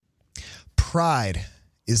pride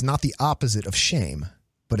is not the opposite of shame,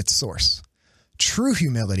 but its source. True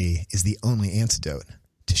humility is the only antidote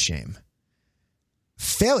to shame.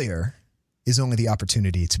 Failure is only the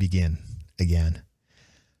opportunity to begin again.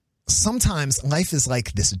 Sometimes life is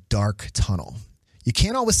like this dark tunnel. You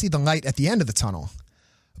can't always see the light at the end of the tunnel,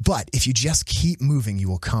 but if you just keep moving, you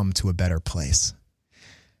will come to a better place.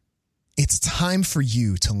 It's time for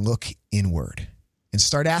you to look inward and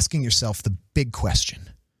start asking yourself the big question.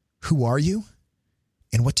 Who are you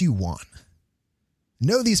and what do you want?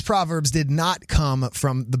 No, these proverbs did not come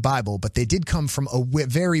from the Bible, but they did come from a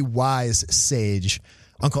very wise sage,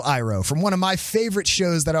 Uncle Iroh, from one of my favorite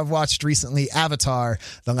shows that I've watched recently, Avatar: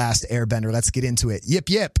 The Last Airbender. Let's get into it.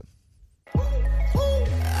 Yip, yip.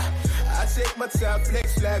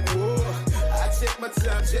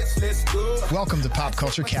 Welcome to Pop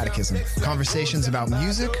Culture Catechism, conversations about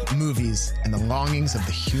music, movies, and the longings of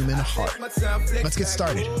the human heart. Let's get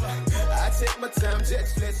started.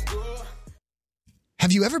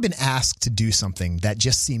 Have you ever been asked to do something that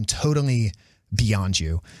just seemed totally beyond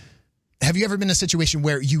you? Have you ever been in a situation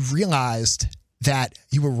where you realized that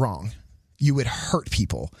you were wrong? You would hurt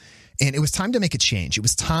people, and it was time to make a change. It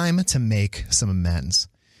was time to make some amends.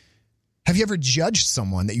 Have you ever judged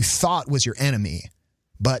someone that you thought was your enemy,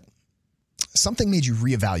 but something made you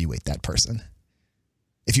reevaluate that person?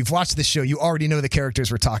 If you've watched this show, you already know the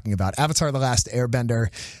characters we're talking about. Avatar: The Last Airbender.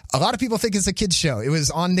 A lot of people think it's a kid's show. It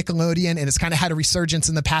was on Nickelodeon, and it's kind of had a resurgence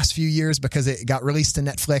in the past few years because it got released to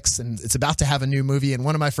Netflix, and it's about to have a new movie. And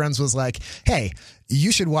one of my friends was like, hey,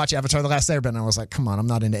 you should watch Avatar: The Last Airbender. And I was like, come on, I'm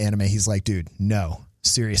not into anime. He's like, dude, no.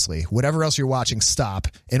 Seriously, whatever else you're watching, stop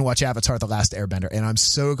and watch Avatar: The Last Airbender. And I'm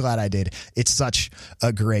so glad I did. It's such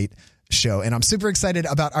a great show. And I'm super excited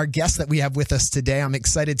about our guest that we have with us today. I'm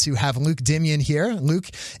excited to have Luke Dimian here. Luke,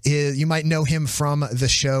 you might know him from the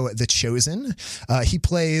show The Chosen. He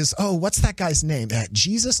plays, what's that guy's name?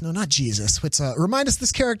 Jesus? No, not Jesus. Remind us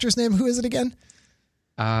this character's name. Who is it again?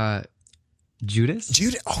 Judas?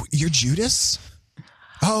 Oh, you're Judas?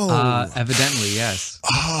 Evidently, yes.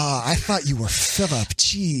 I thought you were Philip.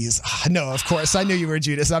 Jeez. No, of course. I knew you were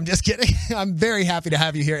Judas. I'm just kidding. I'm very happy to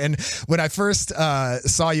have you here. And when I first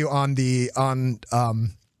saw you on The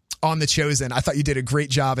Chosen, I thought you did a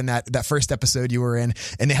great job in that first episode you were in,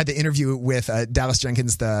 and they had the interview with Dallas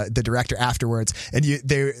Jenkins, the director, afterwards, and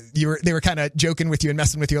they were kind of joking with you and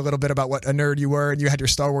messing with you a little bit about what a nerd you were, and you had your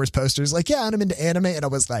Star Wars posters, like, yeah, I'm into anime, and I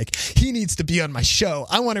was like, he needs to be on my show.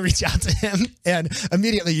 I want to reach out to him, and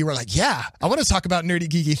immediately you were like, yeah, I want to talk about nerdy,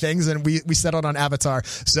 geeky things, and we settled on Avatar.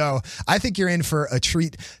 So I think you're in for a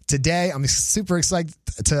treat today. I'm super excited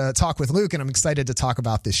to talk with Luke, and I'm excited to talk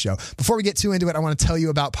about this show. Before we get too into it, I want to tell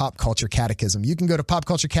you about Pop Culture Catechism. You can go to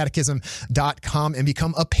popculturecatechism.com and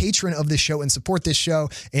become a patron of this show and support this show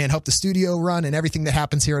and help the studio run and everything that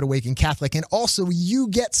happens here at Awaken Catholic. And also you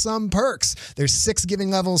get some perks. There's 6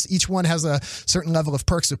 giving levels. Each one has a certain level of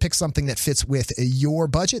perks. So pick something that fits with your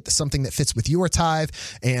budget, something that fits with your tithe.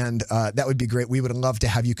 And that would be great. We would love to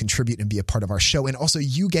have you contribute and be a part of our show. And also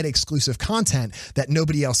you get exclusive content that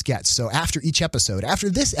nobody else gets. So after each episode, after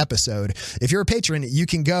this episode, if you're a patron, you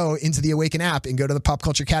can go into the Awaken app and go to the Pop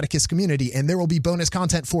Culture Catechism community, and there will be bonus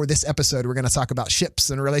content for this episode. We're going to talk about ships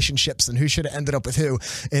and relationships and who should have ended up with who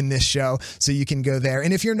in this show. So you can go there.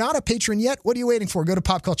 And if you're not a patron yet, what are you waiting for? Go to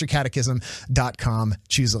popculturecatechism.com,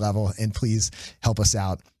 choose a level, and please help us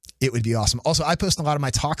out. It would be awesome. Also, I post a lot of my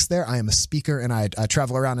talks there. I am a speaker, and I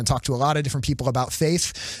travel around and talk to a lot of different people about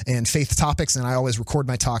faith and faith topics, and I always record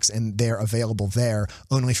my talks, and they're available there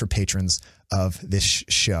only for patrons of this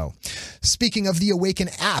show. Speaking of the Awaken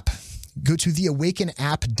app, go to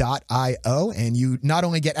theawakenapp.io, and you not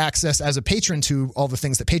only get access as a patron to all the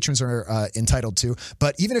things that patrons are entitled to,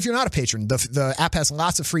 but even if you're not a patron, the app has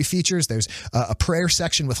lots of free features. There's a prayer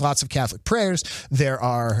section with lots of Catholic prayers. There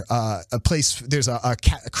are there's a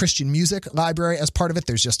Christian music library as part of it.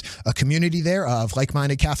 There's just a community there of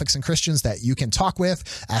like-minded Catholics and Christians that you can talk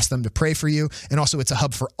with, ask them to pray for you. And also it's a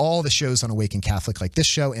hub for all the shows on Awaken Catholic, like this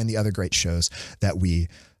show and the other great shows that we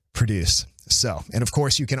produce. So, and of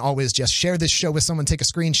course, you can always just share this show with someone, take a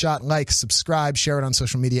screenshot, like, subscribe, share it on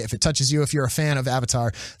social media. If it touches you, if you're a fan of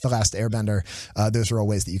Avatar: The Last Airbender, those are all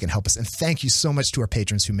ways that you can help us. And thank you so much to our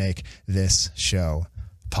patrons who make this show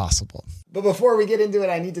possible. But before we get into it,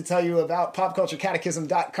 I need to tell you about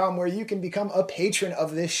popculturecatechism.com, where you can become a patron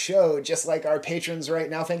of this show, just like our patrons right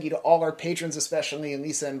now. Thank you to all our patrons, especially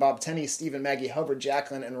Lisa and Bob Tenney, Stephen, Maggie Hubbard,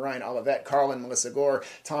 Jacqueline and Ryan Olivet, Carl and Melissa Gore,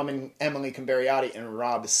 Tom and Emily Cambariati, and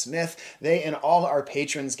Rob Smith. They and all our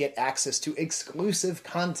patrons get access to exclusive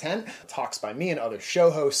content, talks by me and other show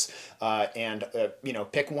hosts, and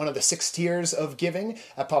pick one of the 6 tiers of giving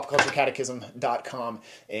at popculturecatechism.com,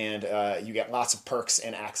 and you get lots of perks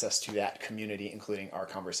and access to that community, including our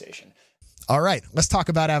conversation. All right, let's talk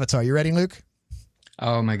about Avatar. You ready, Luke?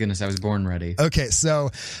 Oh my goodness, I was born ready. Okay,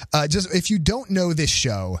 so just if you don't know this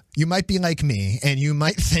show, you might be like me and you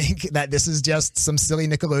might think that this is just some silly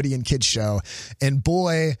Nickelodeon kids show. And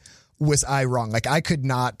boy, was I wrong. Like, I could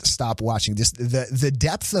not stop watching this. The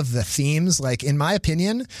depth of the themes, like, in my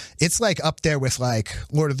opinion, it's like up there with like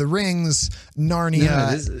Lord of the Rings,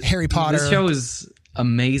 Narnia, Harry Potter. This show is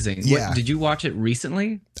amazing. Yeah. Did you watch it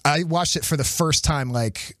recently? I watched it for the first time,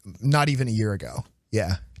 like, not even a year ago.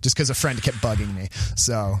 Yeah. Just because a friend kept bugging me.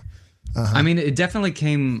 So, I mean, it definitely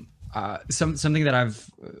came, something that I've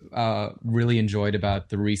really enjoyed about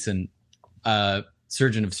the recent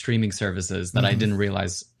surgeon of streaming services that I didn't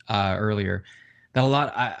realize earlier. That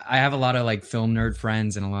I have a lot of like film nerd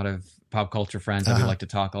friends and a lot of pop culture friends that we like to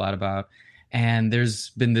talk a lot about. And there's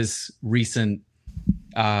been this recent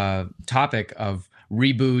topic of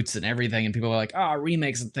reboots and everything, and people are like,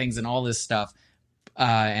 remakes and things and all this stuff,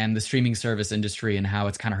 and the streaming service industry and how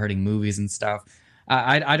it's kind of hurting movies and stuff.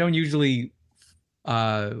 I don't usually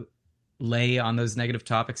lay on those negative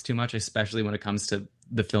topics too much, especially when it comes to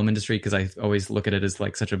the film industry, because I always look at it as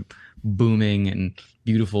like such a booming and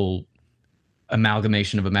beautiful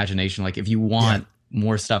amalgamation of imagination. Like, if you want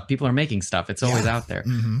more stuff, people are making stuff. It's always out there.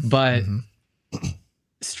 But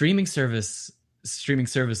streaming services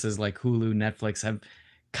like Hulu, Netflix have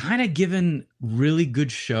kind of given really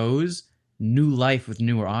good shows new life with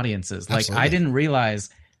newer audiences. Like, I didn't realize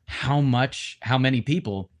how many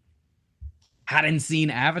people hadn't seen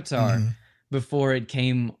Avatar before it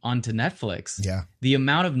came onto Netflix. Yeah. The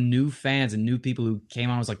amount of new fans and new people who came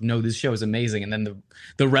on was like, no, this show is amazing. And then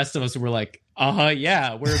the rest of us were like,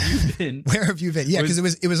 yeah, where have you been? Where have you been? Yeah, because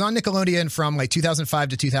it was on Nickelodeon from like 2005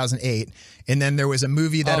 to 2008. And then there was a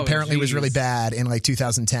movie that apparently was really bad in like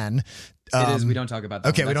 2010. It is. We don't talk about that.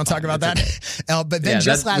 Okay, we don't talk about that. Okay. But then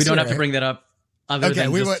just last year. We don't have to bring that up. Okay,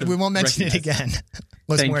 we won't mention it again.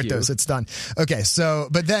 Los Muertos, it's done. Okay, so,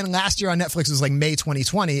 but then last year on Netflix, it was like May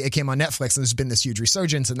 2020, it came on Netflix, and there's been this huge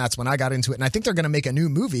resurgence, and that's when I got into it. And I think they're going to make a new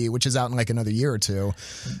movie, which is out in like another year or two.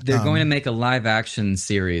 They're going to make a live action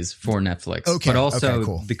series for Netflix. Okay, but also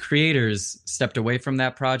cool. The creators stepped away from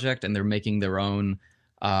that project, and they're making their own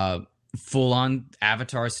full-on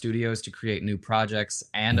Avatar studios to create new projects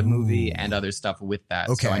and a movie and other stuff with that.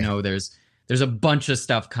 Okay. So I know there's a bunch of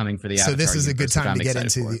stuff coming for the Avatar. So this is a good time to get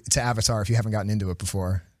into to Avatar if you haven't gotten into it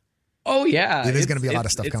before. Oh yeah, there's going to be a lot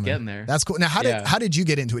of stuff coming. Getting there. That's cool. Now, how did you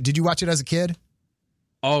get into it? Did you watch it as a kid?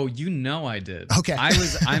 Oh, I did. Okay.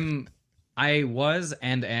 I was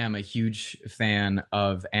and am a huge fan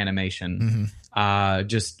of animation.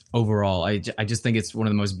 Just overall, I just think it's one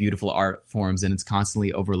of the most beautiful art forms, and it's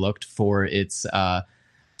constantly overlooked for its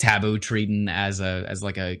taboo treating as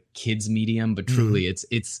like a kids medium, but truly it's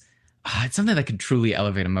something that can truly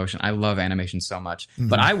elevate emotion. I love animation so much.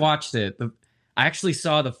 But I watched it. I actually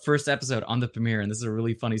saw the first episode on the premiere, and this is a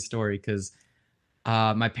really funny story because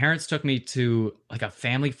my parents took me to like a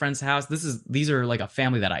family friend's house. These are like a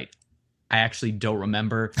family that I actually don't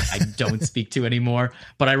remember. I don't speak to anymore.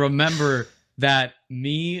 But I remember that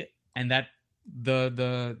me and that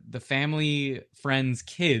the family friend's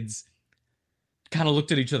kids kind of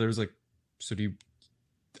looked at each other. It was like, so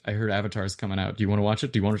I heard Avatar's coming out. Do you want to watch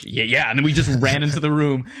it? Yeah. And then we just ran into the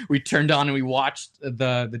room. We turned on and we watched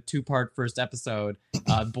the 2-part first episode,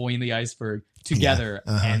 Boy in the Iceberg, together.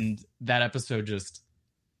 And that episode just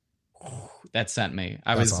that sent me.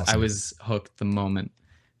 I was hooked the moment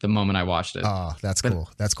I watched it. Oh, that's cool.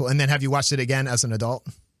 That's cool. And then have you watched it again as an adult?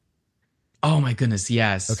 Oh my goodness,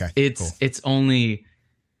 yes. Okay. It's only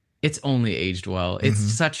aged well.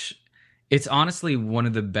 It's honestly one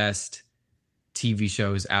of the best TV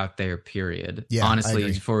shows out there, period. Yeah,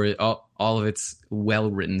 honestly, for all of its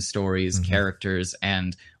well-written stories, characters,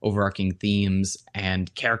 and overarching themes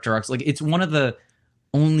and character arcs. Like, it's one of the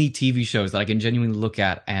only TV shows that I can genuinely look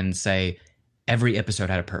at and say every episode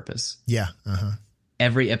had a purpose. Yeah.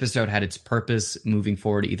 Every episode had its purpose moving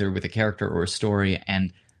forward, either with a character or a story,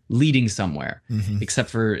 and leading somewhere, except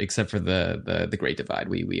for the Great Divide.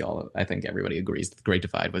 We all, I think everybody agrees the Great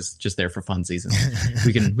Divide was just there for fun season.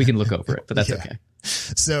 we can look over it, but that's okay.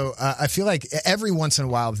 So I feel like every once in a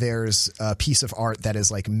while there's a piece of art that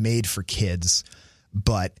is like made for kids,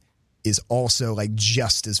 but is also like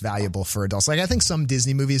just as valuable for adults. Like I think some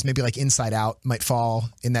Disney movies, maybe like Inside Out might fall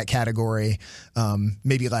in that category.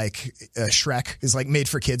 Maybe like Shrek is like made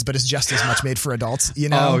for kids, but it's just as much made for adults, you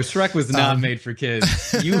know? Oh, Shrek was not made for kids.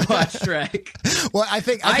 You watch Shrek. Well, I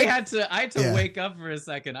think I had to wake up for a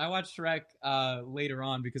second. I watched Shrek later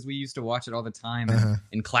on because we used to watch it all the time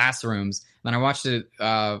in classrooms. And I watched it,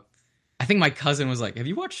 I think my cousin was like, have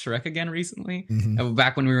you watched Shrek again recently?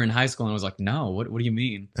 Back when we were in high school, and I was like, no, what do you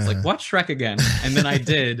mean? I was like, watch Shrek again. And then I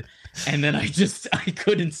did. And then I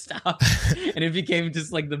couldn't stop. And it became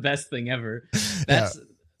just like the best thing ever.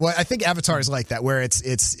 Well, I think Avatar is like that, where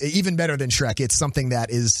it's even better than Shrek. It's something that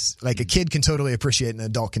is like a kid can totally appreciate and an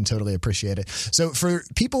adult can totally appreciate it. So for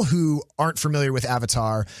people who aren't familiar with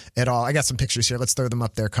Avatar at all, I got some pictures here. Let's throw them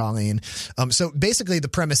up there, Colleen. So basically the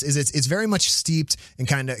premise is it's very much steeped in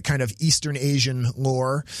kind of Eastern Asian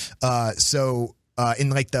lore. In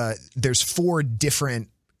like there's 4 different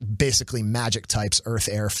basically magic types: earth,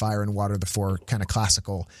 air, fire, and water, the 4 kind of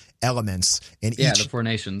classical elements. And the 4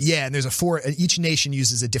 nations. Yeah, and there's each nation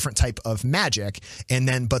uses a different type of magic, and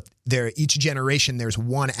then each generation there's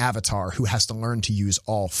one avatar who has to learn to use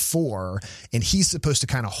all 4, and he's supposed to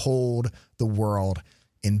kind of hold the world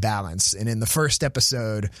in balance. And in the first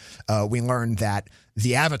episode, we learned that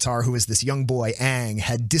the Avatar, who was this young boy, Aang,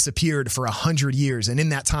 had disappeared for 100 years. And in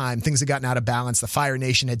that time, things had gotten out of balance. The Fire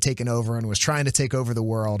Nation had taken over and was trying to take over the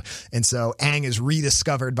world. And so Aang is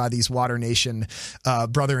rediscovered by these Water Nation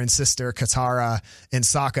brother and sister, Katara and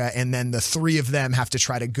Sokka. And then the 3 of them have to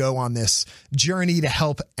try to go on this journey to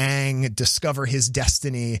help Aang discover his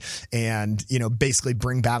destiny and, basically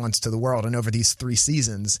bring balance to the world. And over these 3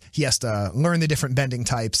 seasons, he has to learn the different bending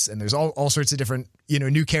types. And there's all sorts of different,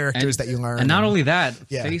 new characters that you learn. And not only that,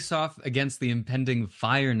 face off against the impending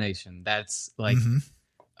Fire Nation that's like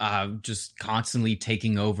just constantly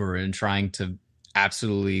taking over and trying to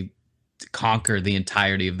absolutely conquer the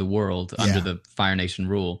entirety of the world under the Fire Nation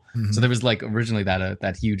rule. So there was like originally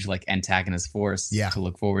that huge like antagonist force to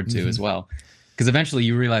look forward to as well, because eventually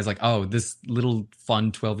you realize like, oh, this little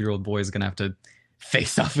fun 12-year-old boy is gonna have to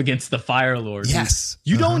face off against the Fire Lord. Yes,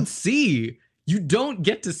 you don't see. You don't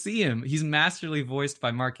get to see him. He's masterly voiced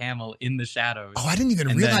by Mark Hamill in the shadows. Oh, I didn't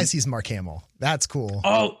even realize he's Mark Hamill. That's cool.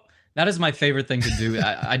 Oh, that is my favorite thing to do.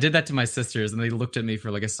 I did that to my sisters, and they looked at me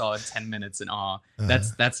for like a solid 10 minutes in awe.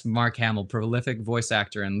 That's Mark Hamill, prolific voice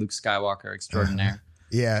actor and Luke Skywalker extraordinaire.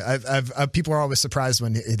 Yeah, I've people are always surprised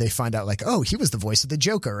when they find out like, oh, he was the voice of the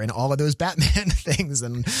Joker and all of those Batman things.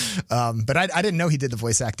 And but I didn't know he did the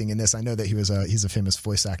voice acting in this. I know that he's a famous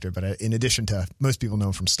voice actor, but in addition to most people know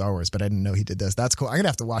him from Star Wars, but I didn't know he did this. That's cool. I'm gonna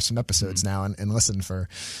have to watch some episodes now and listen for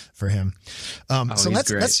him. So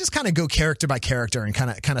let's just kind of go character by character and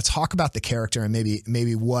kind of talk about the character and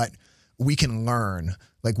maybe what we can learn.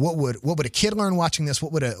 Like what would a kid learn watching this?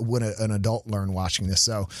 What would an adult learn watching this?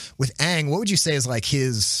 So with Aang, what would you say is like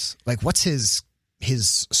what's his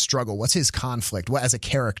struggle? What's his conflict? What as a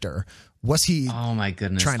character? What's he? Oh my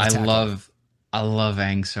goodness! Trying to I love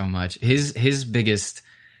Aang so much. His biggest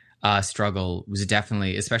struggle was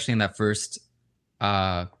definitely, especially in that first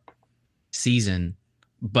season,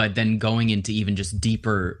 but then going into even just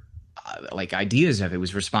deeper like ideas of it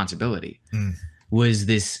was responsibility. Was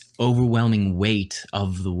this overwhelming weight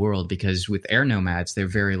of the world, because with air nomads, they're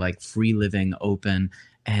very like free living, open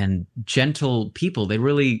and gentle people. They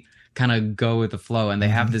really kind of go with the flow, and they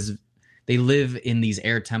have they live in these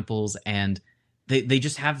air temples, and they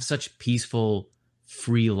just have such peaceful,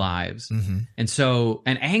 free lives. And so,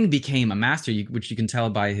 and Aang became a master, which you can tell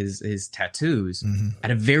by his tattoos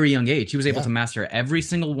at a very young age. He was able to master every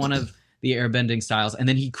single one of the airbending styles. And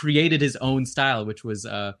then he created his own style, which was,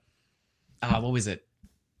 what was it?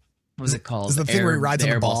 What was it called? Is the thing where he rides on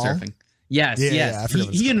the ball? Surfing. Yes.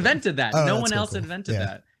 He invented that. No one else invented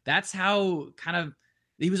that. That's how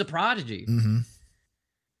he was a prodigy.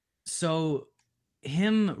 So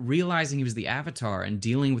him realizing he was the Avatar and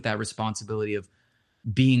dealing with that responsibility of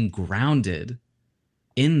being grounded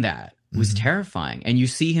in that was terrifying. And you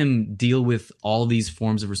see him deal with all these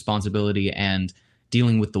forms of responsibility and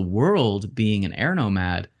dealing with the world, being an air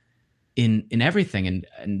nomad in everything,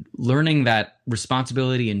 and learning that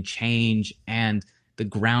responsibility and change and the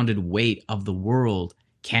grounded weight of the world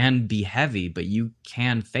can be heavy, but you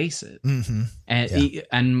can face it.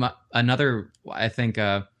 And another, I think,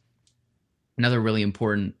 another really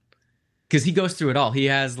important, because he goes through it all. He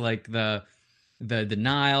has like the the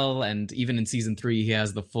denial, and even in season 3 he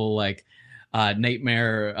has the full like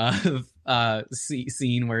nightmare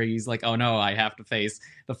scene where he's like, oh no, I have to face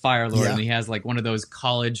the Fire Lord, and he has like one of those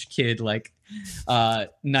college kid like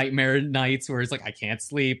nightmare nights where it's like, I can't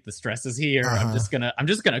sleep, the stress is here, I'm just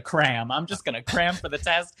gonna cram for the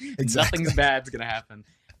test. Exactly. Nothing's bad's gonna happen.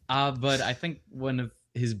 But I think one of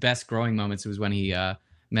his best growing moments was when he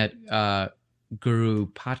met Guru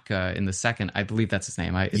Patka in the second. I believe that's his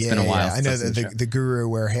name. It's been a while. I know the guru,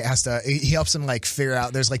 where he helps him like figure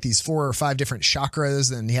out, there's like these 4 or 5 different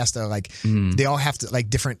chakras, and he has to like they all have to like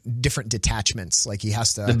different detachments. Like he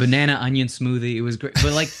has to, the banana onion smoothie. It was great,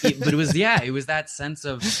 but like but it was it was that sense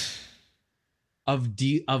of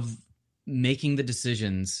making the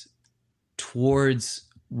decisions towards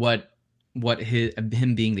what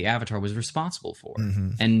him being the Avatar was responsible for,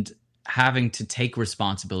 and having to take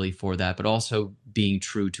responsibility for that, but also being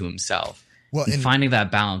true to himself. Well, and finding that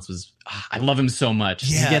balance was, I love him so much.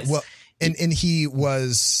 Yeah. And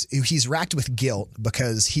he's racked with guilt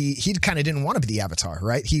because he kind of didn't want to be the Avatar,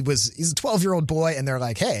 right? He's a 12-year-old boy, and they're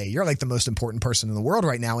like, hey, you're like the most important person in the world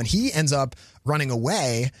right now. And he ends up running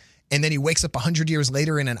away. And then he wakes up 100 years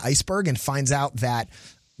later in an iceberg and finds out that,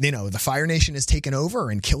 you know, the Fire Nation has taken over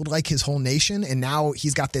and killed like his whole nation. And now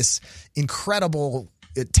he's got this incredible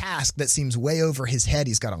task that seems way over his head.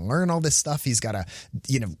 He's got to learn all this stuff. He's got to,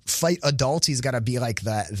 you know, fight adults. He's got to be like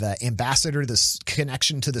the ambassador, this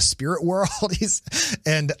connection to the spirit world.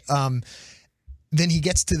 Then he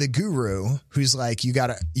gets to the guru, who's like, you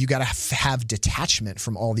gotta have detachment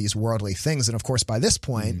from all these worldly things. And of course, by this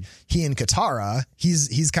point, he and Katara,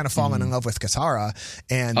 he's kind of fallen in love with Katara,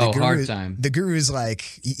 and the guru's like,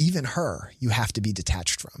 even her, you have to be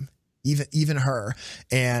detached from, even her,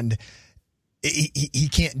 and he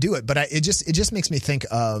can't do it. But it just makes me think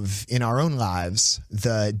of, in our own lives,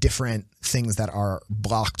 the different things that are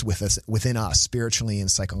blocked within us spiritually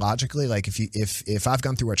and psychologically. Like if I've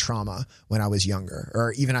gone through a trauma when I was younger,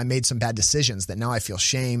 or even I made some bad decisions that now I feel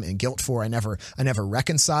shame and guilt for, I never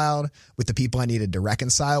reconciled with the people I needed to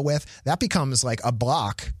reconcile with, that becomes like a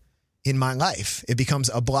block in my life. It becomes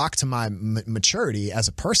a block to my maturity as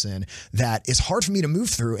a person that is hard for me to move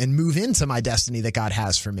through and move into my destiny that God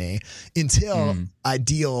has for me until I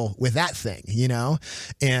deal with that thing, you know?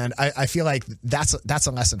 And I feel like that's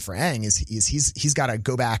a lesson for Aang is he's got to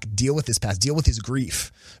go back, deal with his past, deal with his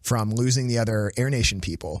grief from losing the other Air Nation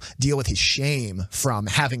people, deal with his shame from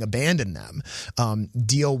having abandoned them,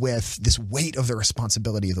 deal with this weight of the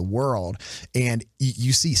responsibility of the world. And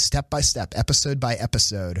you see step by step, episode by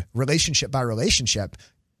episode, relationship by relationship,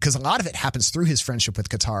 because a lot of it happens through his friendship with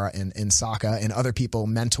Katara and Sokka and other people,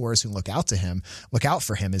 mentors who look out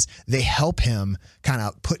for him, is they help him kind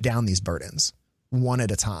of put down these burdens one at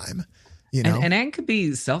a time. You know? And Aang could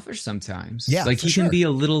be selfish sometimes. Yeah, like he can be a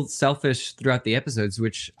little selfish throughout the episodes,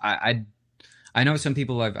 which I know some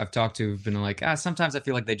people I've talked to have been like, sometimes I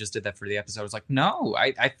feel like they just did that for the episode. I was like, no,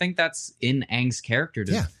 I think that's in Aang's character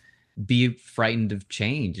to be frightened of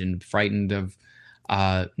change and frightened of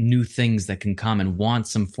new things that can come and want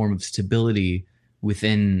some form of stability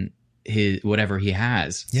within his whatever he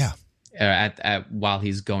has. Yeah. While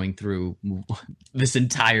he's going through this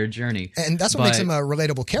entire journey. And that's what makes him a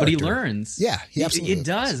relatable character. But he learns. Yeah, he absolutely it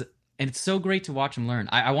does. And it's so great to watch him learn.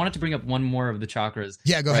 I wanted to bring up one more of the chakras.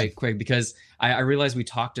 Yeah, go ahead. Quick, because I realized we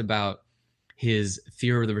talked about his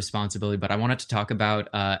fear of the responsibility, but I wanted to talk about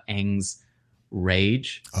Aang's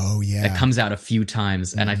rage. Oh, yeah. That comes out a few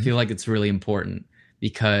times. And I feel like it's really important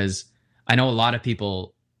because I know a lot of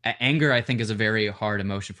people, anger, I think, is a very hard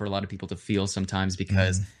emotion for a lot of people to feel sometimes,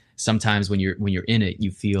 because sometimes when you're in it, you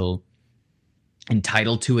feel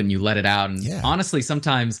entitled to it and you let it out. And honestly,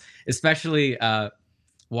 sometimes, especially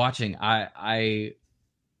watching,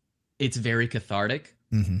 it's very cathartic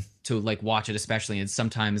to like watch it, especially. And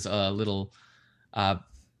sometimes a little,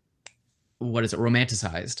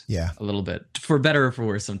 romanticized a little bit, for better or for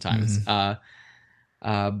worse sometimes.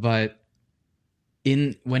 But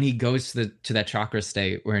when he goes to that chakra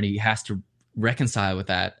state where he has to reconcile with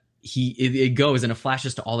that, it goes and it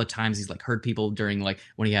flashes to all the times he's like hurt people during, like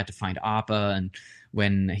when he had to find Appa, and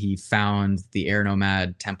when he found the Air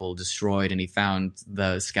Nomad temple destroyed and he found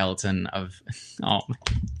the skeleton of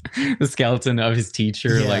the skeleton of his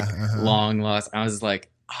teacher, long lost. I was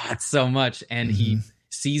like, it's so much. And he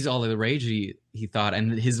sees all of the rage he thought,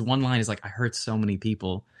 and his one line is like, I hurt so many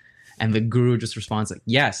people. And the guru just responds like,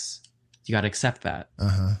 yes, you got to accept that.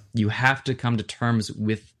 You have to come to terms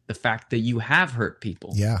with the fact that you have hurt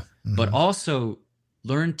people. But also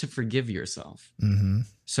learn to forgive yourself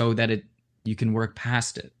so that you can work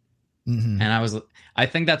past it. And I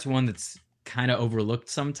think that's one that's kind of overlooked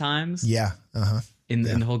sometimes.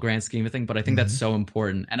 in the whole grand scheme of things. But I think that's so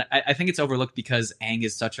important. And I think it's overlooked because Aang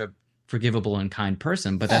is such a forgivable and kind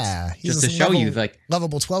person, but that's just to show you like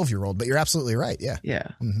lovable 12-year-old, but you're absolutely right. Yeah. Yeah.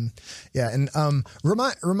 Mm-hmm. Yeah. And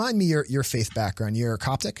remind me your faith background. You're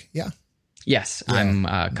Coptic. Yeah. Yes. Yeah.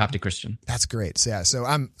 I'm Coptic Christian. That's great. So yeah. So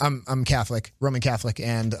I'm Catholic, Roman Catholic.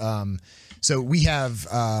 And, so we have,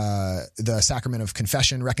 the sacrament of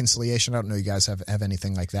confession, reconciliation. I don't know you guys have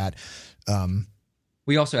anything like that.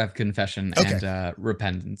 We also have confession and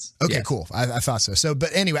repentance. Okay, yes. Cool. I thought so. So, but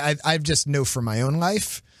anyway, I just know from my own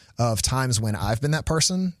life of times when I've been that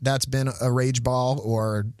person that's been a rage ball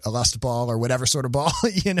or a lust ball or whatever sort of ball,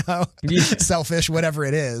 selfish, whatever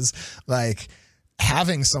it is, like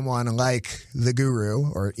having someone like the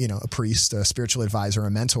guru or, a priest, a spiritual advisor,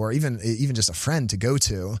 a mentor, even just a friend to go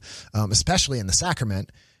to, especially in the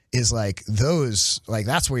sacrament, is like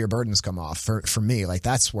that's where your burdens come off for me. Like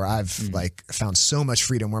that's where I've like found so much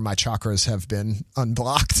freedom, where my chakras have been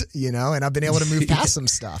unblocked, and I've been able to move past some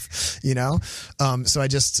stuff, so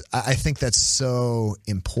I think that's so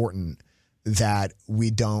important that we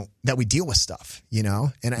deal with stuff,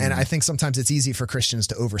 and I think sometimes it's easy for Christians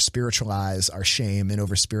to over spiritualize our shame and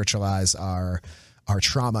over spiritualize our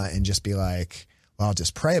trauma and just be like, well, I'll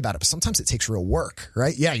just pray about it. But sometimes it takes real work,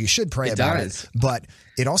 right? Yeah, you should pray about it. But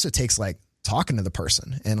it also takes like talking to the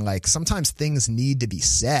person. And like sometimes things need to be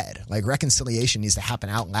said. Like reconciliation needs to happen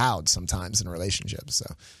out loud sometimes in relationships. So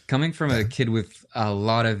coming from a kid with a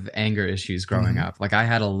lot of anger issues growing up, like I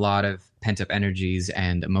had a lot of pent up energies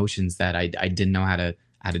and emotions that I didn't know how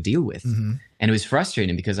to deal with. And it was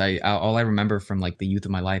frustrating because all I remember from like the youth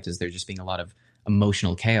of my life is there just being a lot of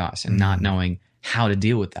emotional chaos and not knowing how to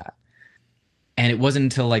deal with that. And it wasn't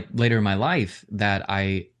until like later in my life that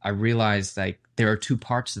I realized like there are two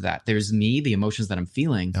parts to that. There's me, the emotions that I'm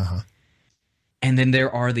feeling, and then there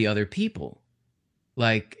are the other people.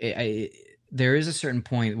 Like there is a certain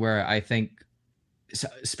point where I think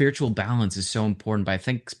spiritual balance is so important, but I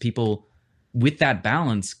think people with that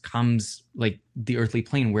balance comes like the earthly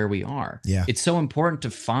plane where we are. Yeah. It's so important to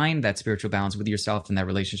find that spiritual balance with yourself and that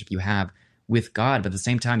relationship you have with God. But at the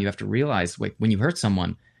same time, you have to realize like when you hurt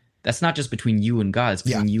someone, that's not just between you and God. It's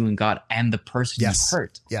between you and God and the person you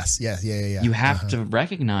hurt. Yes. Yeah. You have to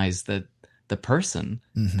recognize that the person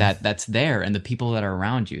that's there and the people that are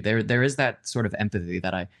around you. There is that sort of empathy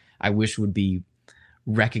that I wish would be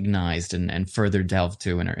recognized and further delved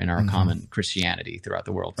to in our common Christianity throughout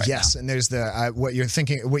the world right now. And there's what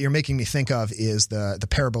you're making me think of is the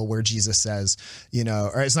parable where Jesus says,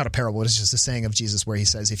 or it's not a parable, it's just a saying of Jesus where he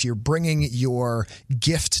says, if you're bringing your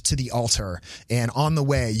gift to the altar and on the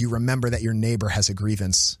way you remember that your neighbor has a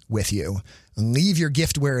grievance with you, leave your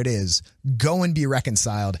gift where it is, go and be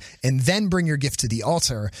reconciled, and then bring your gift to the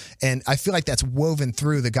altar. And I feel like that's woven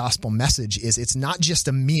through the gospel message is it's not just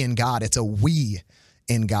a me and God, it's a we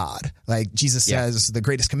in God. Like Jesus says, the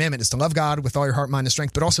greatest commandment is to love God with all your heart, mind, and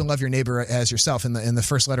strength, but also love your neighbor as yourself. In the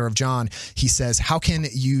first letter of John, he says, how can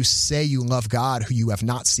you say you love God who you have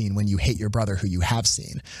not seen when you hate your brother who you have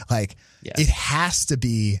seen? Like it has to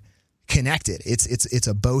be connected. It's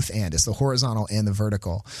a both and. It's the horizontal and the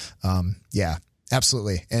vertical.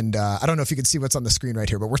 Absolutely. And I don't know if you can see what's on the screen right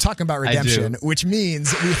here, but we're talking about redemption, which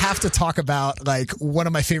means we have to talk about like one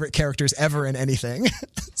of my favorite characters ever in anything.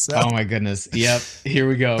 Oh my goodness. Yep. Here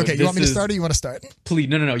we go. Okay. You want me to start or you want to start? Please.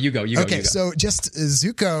 No. You go. Okay. So just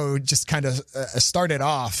Zuko just kind of started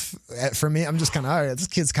off for me. I'm just kind of, all right, this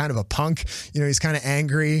kid's kind of a punk, he's kind of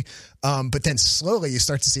angry. But then slowly you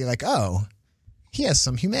start to see like, oh, he has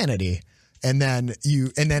some humanity. And then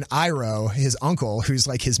Iroh, his uncle, who's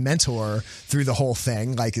like his mentor through the whole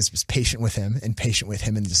thing, like is patient with him. And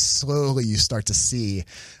just slowly you start to see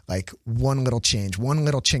like one little change, one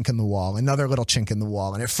little chink in the wall, another little chink in the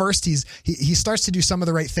wall. And at first he starts to do some of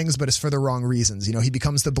the right things, but it's for the wrong reasons. He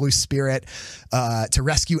becomes the blue spirit, to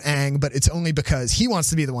rescue Aang, but it's only because he wants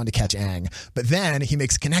to be the one to catch Aang. But then he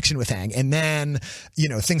makes a connection with Aang, and then,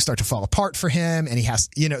 things start to fall apart for him, and he has,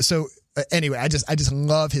 so anyway, I just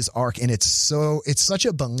love his arc, and it's such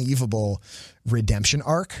a believable redemption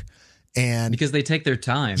arc, and because they take their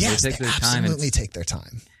time. Yes, they take their absolutely take their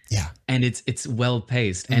time. Yeah, and it's well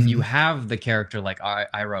paced, and you have the character like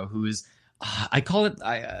Iroh, who's I call it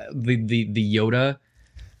the Yoda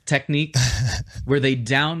technique, where they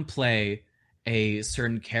downplay a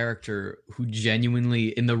certain character who genuinely,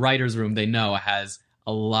 in the writer's room, they know has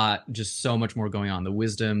a lot, just so much more going on. The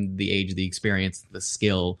wisdom, the age, the experience, the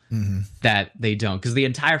skill that they don't. Because the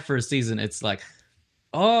entire first season, it's like,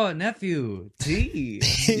 Oh, nephew, tea.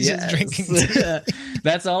 He's just drinking tea.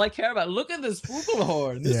 That's all I care about. Look at this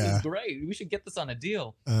Flugelhorn. This Yeah. is great. We should get this on a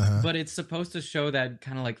deal. Uh-huh. But it's supposed to show that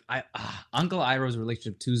kind of like Uncle Iroh's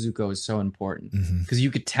relationship to Zuko is so important Mhm. because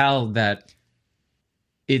you could tell that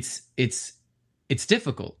it's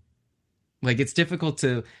difficult. Like it's difficult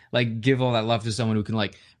to like give all that love to someone who can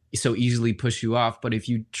like so easily push you off. But if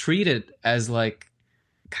you treat it as like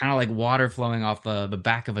kind of like water flowing off the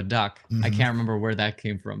back of a duck. I Mhm. can't remember where that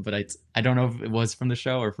came from, but I don't know if it was from the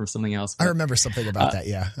show or from something else. I But, remember something about that.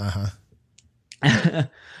 Yeah. Uh-huh.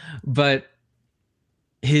 but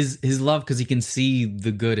his love, because he can see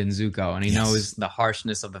the good in Zuko and he Yes. knows the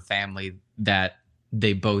harshness of the family that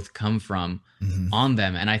they both come from Mhm. on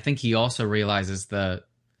them. And I think he also realizes the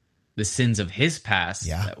sins of his past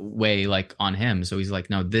Yeah. way like on him. So he's like,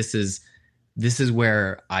 no, this is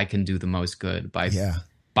where I can do the most good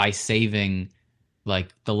by saving like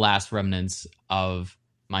the last remnants of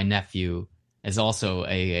my nephew is also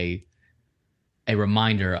a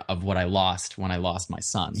reminder of what I lost when I lost my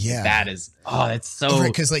son. Yeah. That is, that's so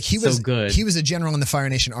because like he so was good. He was a general in the Fire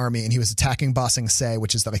Nation army, and he was attacking Ba Sing Se,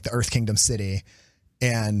 which is like the Earth Kingdom city.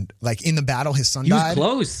 And like in the battle, his son He was died.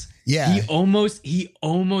 close. Yeah. He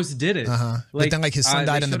almost did it. Uh-huh. But then like his son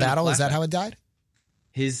died in the battle. Is that how it died?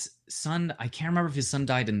 His son, I can't remember if his son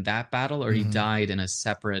died in that battle or he died in a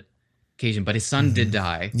separate occasion, but his son did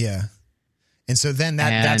die. Yeah. And so then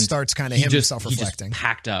that starts kind of him self-reflecting. He just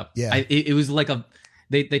packed up. Yeah. It was like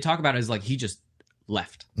they talk about it as like he just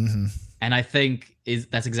left. Mm-hmm. And I think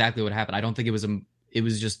that's exactly what happened. I don't think it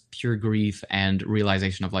was just pure grief and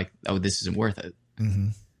realization of like, oh, this isn't worth it. Mm-hmm.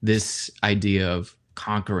 This idea of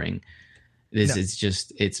conquering this is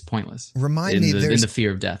just, it's pointless. Remind me, in the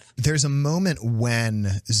fear of death. There's a moment when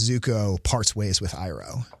Zuko parts ways with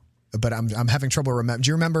Iroh, but I'm having trouble remembering. Do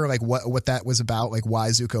you remember like what that was about? Like why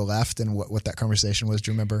Zuko left and what that conversation was?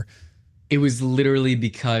 Do you remember? It was literally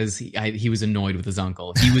because he was annoyed with his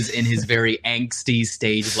uncle. He was in his very angsty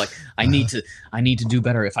stage of like, I need to do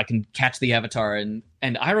better if I can catch the Avatar. And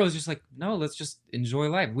Iroh was just like, no, let's just enjoy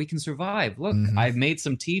life. We can survive. Look, I've made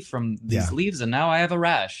some tea from these leaves and now I have a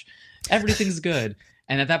rash. Everything's good.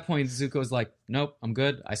 And at that point, Zuko's like, nope, I'm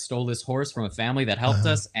good. I stole this horse from a family that helped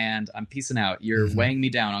us and I'm peacing out. You're weighing me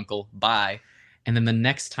down, uncle. Bye. And then the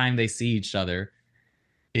next time they see each other,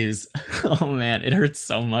 is oh man, it hurts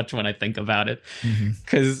so much when I think about it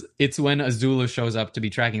because it's when Azula shows up to be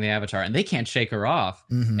tracking the Avatar and they can't shake her off,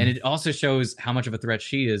 and it also shows how much of a threat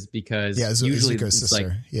she is because usually Zuko's it's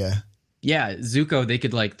sister. like Zuko they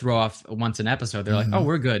could like throw off once an episode. They're like, oh,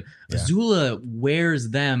 we're good. Azula wears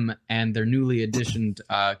them and their newly additioned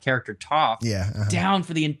character Toph down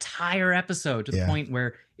for the entire episode to the point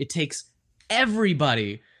where it takes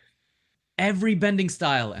everybody, every bending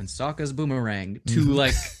style and Sokka's boomerang to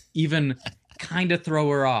like even kind of throw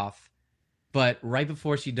her off. But right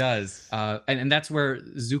before she does, and that's where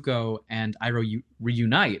Zuko and Iroh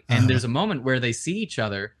reunite. And there's a moment where they see each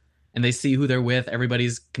other and they see who they're with.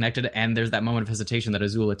 Everybody's connected. And there's that moment of hesitation that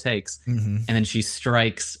Azula takes. And then she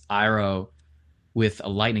strikes Iroh with a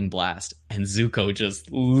lightning blast and Zuko just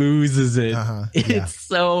loses it. It's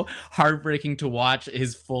so heartbreaking to watch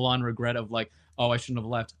his full-on regret of like, oh, I shouldn't have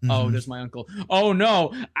left. Oh, there's my uncle. Oh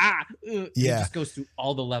no. It just goes through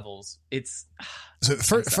all the levels. It's so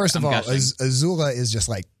first of all, Azula is just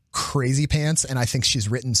like crazy pants, and I think she's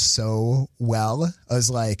written so well. I was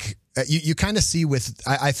like, you kind of see with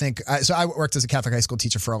I think so. I worked as a Catholic high school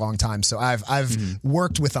teacher for a long time, so I've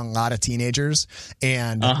worked with a lot of teenagers,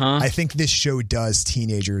 and I think this show does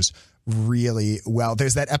teenagers really well.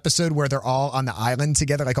 There's that episode where they're all on the island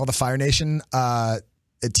together, like all the Fire Nation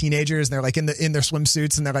teenagers, and they're like in their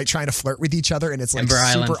swimsuits and they're like trying to flirt with each other, and it's like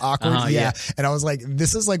super awkward. And I was like,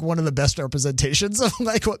 this is like one of the best representations of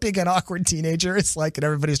like what being an awkward teenager is like, and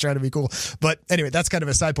everybody's trying to be cool. But anyway, that's kind of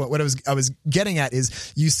a side point. What I was getting at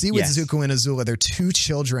is you see with Zuko and Azula, they're two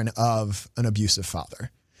children of an abusive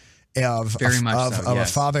father. Of a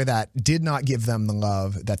father that did not give them the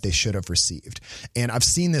love that they should have received. And I've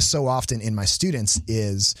seen this so often in my students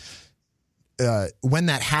is when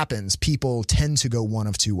that happens, people tend to go one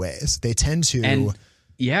of two ways. They tend to... And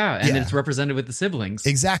it's represented with the siblings.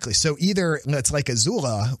 Exactly. So either it's like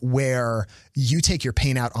Azula, where you take your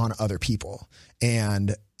pain out on other people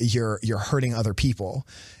and you're hurting other people.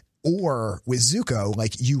 Or with Zuko,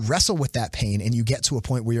 like you wrestle with that pain and you get to a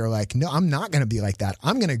point where you're like, no, I'm not going to be like that.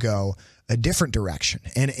 I'm going to go a different direction.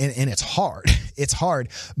 And it's hard. It's hard.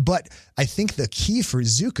 But I think the key for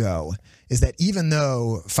Zuko is that even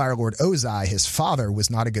though Fire Lord Ozai, his father,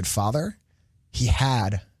 was not a good father, he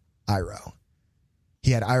had Iroh.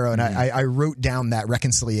 He had Iroh. And I wrote down that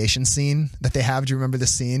reconciliation scene that they have. Do you remember the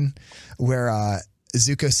scene where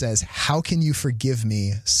Zuko says, "How can you forgive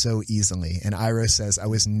me so easily?" And Iroh says, "I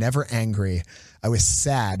was never angry. I was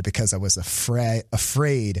sad because I was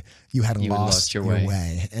afraid you had lost your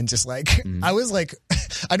way." And just like, I was like,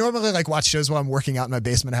 I normally like watch shows while I'm working out in my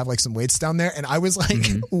basement. I have like some weights down there. And I was like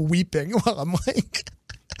weeping while I'm like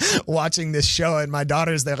watching this show. And my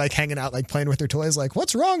daughter's there like hanging out, like playing with her toys. Like,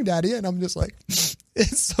 "What's wrong, Daddy?" And I'm just like,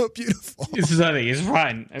 it's so beautiful. It's nothing. It's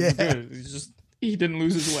fine. Yeah. He didn't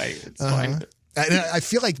lose his way. It's fine. And I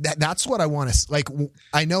feel like that's what I want to, like,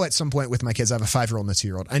 I know at some point with my kids, I have a 5-year-old and a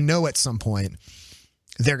 2-year-old. I know at some point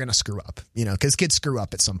they're going to screw up, you know, because kids screw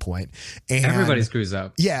up at some point. And everybody screws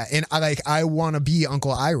up. Yeah. And I want to be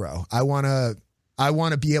Uncle Iroh. I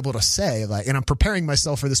want to be able to say, like, and I'm preparing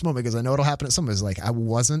myself for this moment because I know it'll happen at some point. It's like, I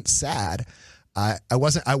wasn't sad. I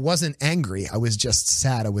wasn't angry. I was just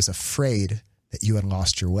sad. I was afraid that you had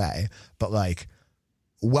lost your way, but like,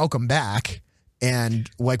 welcome back. And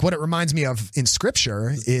like what it reminds me of in scripture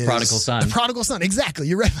is prodigal son. The prodigal son. Exactly.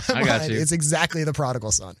 You read my mind. I got you. It's exactly the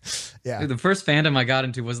prodigal son. Yeah. Dude, the first fandom I got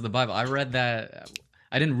into was the Bible. I read that.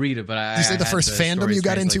 I didn't read it, but you say the first fandom you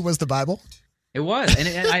got into was the Bible? It was, and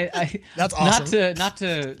I that's awesome. Not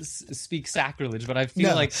to speak sacrilege, but I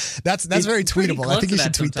feel like that's very tweetable. I think you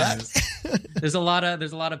should tweet sometimes. that. There's a lot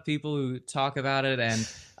of people who talk about it, and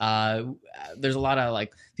there's a lot of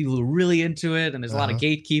like people who are really into it, and there's a lot of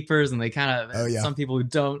gatekeepers, and they kind of some people who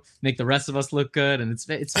don't make the rest of us look good, and it's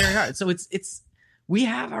very hard. So it's we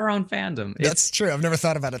have our own fandom. That's true. I've never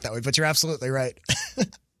thought about it that way, but you're absolutely right.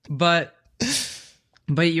 but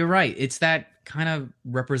you're right. It's that kind of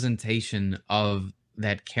representation of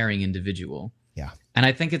that caring individual. Yeah. And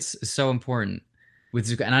I think it's so important with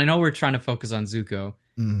Zuko. And I know we're trying to focus on Zuko,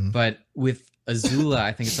 but with Azula,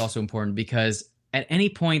 I think it's also important because at any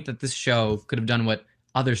point that this show could have done what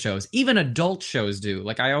other shows, even adult shows do.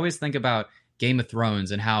 Like I always think about Game of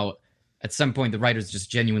Thrones and how at some point the writers just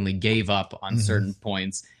genuinely gave up on certain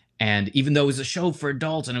points. And even though it was a show for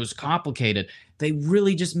adults and it was complicated, they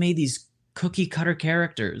really just made these cookie cutter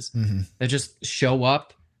characters that just show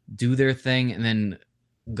up, do their thing, and then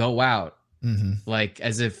go out like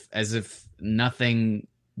as if nothing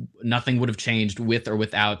would have changed with or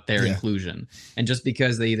without their inclusion. And just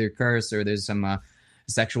because they either curse or there's some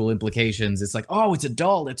sexual implications, it's like, oh, it's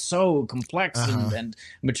adult, it's so complex and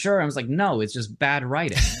mature. I was like, no, it's just bad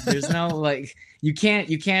writing. There's no like you can't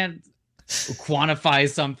quantify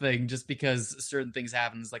something just because certain things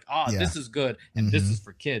happen. It's like, oh, this is good and this is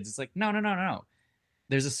for kids. It's like, no.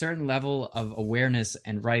 There's a certain level of awareness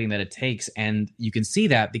and writing that it takes, and you can see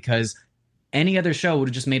that because any other show would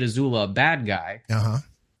have just made Azula a bad guy,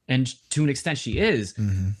 and to an extent she is,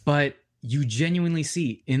 but you genuinely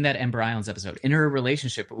see in that Ember Islands episode, in her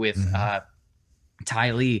relationship with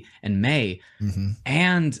Ty Lee and May,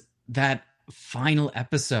 and that final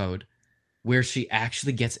episode where she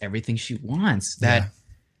actually gets everything she wants, that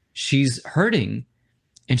she's hurting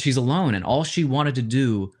and she's alone, and all she wanted to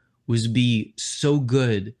do was be so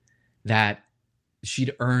good that she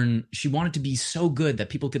wanted to be so good that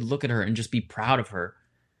people could look at her and just be proud of her.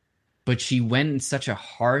 But she went in such a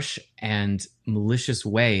harsh and malicious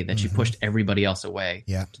way that she pushed everybody else away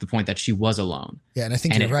to the point that she was alone. Yeah, and I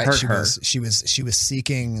think you're right. She was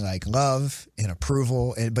seeking like love and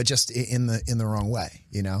approval, but just in the wrong way.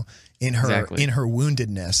 You know, in her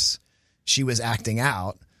woundedness, she was acting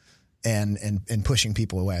out and pushing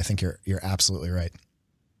people away. I think you're absolutely right.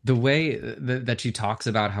 The way that she talks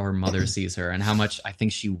about how her mother sees her and how much I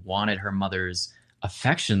think she wanted her mother's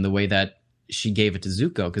affection, the way that she gave it to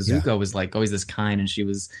Zuko, because Zuko was like always this kind, and she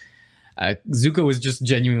was Zuko was just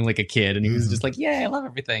genuinely like a kid, and he was just like, yeah, I love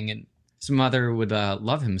everything, and his mother would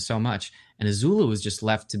love him so much, and Azula was just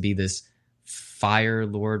left to be this Fire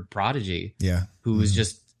Lord prodigy, who was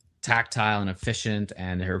just tactile and efficient,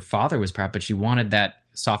 and her father was proud, but she wanted that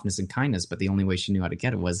softness and kindness, but the only way she knew how to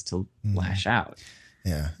get it was to lash out.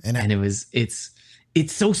 And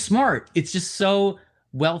it's so smart. It's just so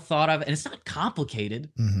well thought of, and it's not complicated.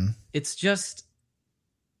 It's just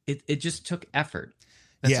it just took effort.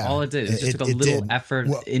 That's all it did. It just took a little effort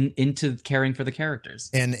into caring for the characters.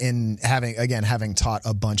 And in having taught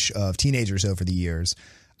a bunch of teenagers over the years,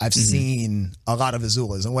 I've seen a lot of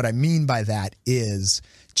Azulas, and what I mean by that is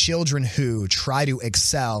children who try to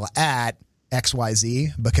excel at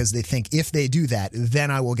XYZ because they think if they do that,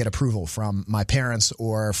 then I will get approval from my parents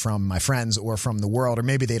or from my friends or from the world, or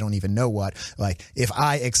maybe they don't even know what. Like if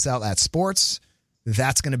I excel at sports,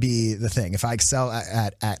 that's going to be the thing. If I excel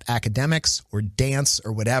at academics or dance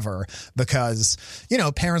or whatever, because, you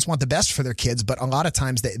know, parents want the best for their kids, but a lot of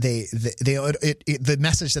times the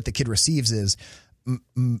message that the kid receives is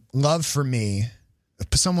love for me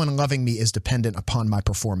someone loving me is dependent upon my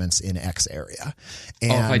performance in X area.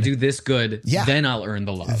 And if I do this good, then I'll earn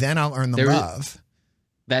the love. Then I'll earn the love.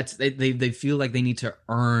 That's they feel like they need to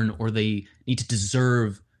earn, or they need to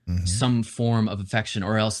deserve some form of affection,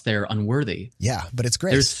 or else they're unworthy. Yeah, but it's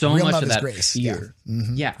grace. There's so Real much love of is that grace. fear.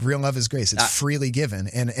 Yeah. Real love is grace. It's freely given.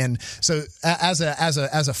 And so as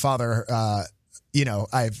a father,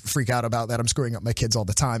 I freak out about that. I'm screwing up my kids all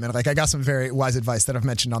the time. And like, I got some very wise advice that I've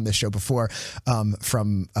mentioned on this show before,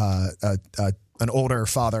 from an older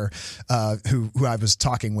father, who I was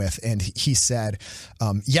talking with. And he said,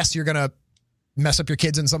 yes, you're going to mess up your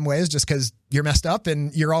kids in some ways just because you're messed up,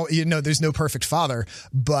 and there's no perfect father,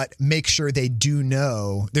 but make sure they do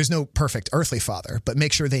know there's no perfect earthly father, but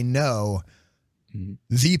make sure they know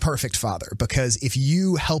the perfect father, because if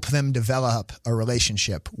you help them develop a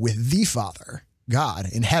relationship with the Father, God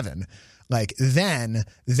in heaven, like, then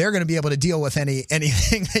they're going to be able to deal with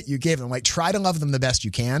anything that you gave them. Like, try to love them the best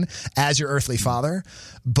you can as your earthly father,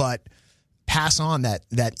 but pass on that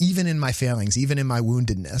even in my failings, even in my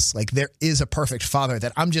woundedness, like, there is a perfect father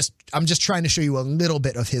that I'm just trying to show you a little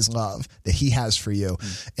bit of his love that he has for you.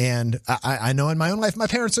 And I know in my own life, my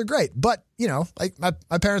parents are great, but like,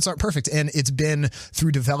 my parents aren't perfect. And it's been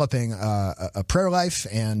through developing a prayer life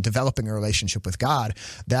and developing a relationship with God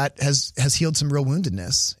that has healed some real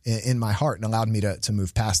woundedness in my heart and allowed me to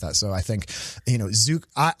move past that. So I think,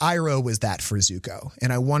 Iroh was that for Zuko.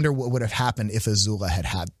 And I wonder what would have happened if Azula had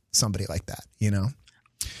somebody like that,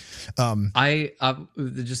 I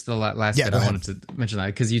just the last bit I wanted to mention that,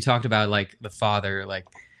 because you talked about like the father like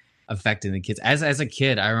affecting the kids. As a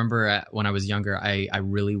kid, I remember when I was younger, I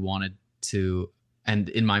really wanted to, and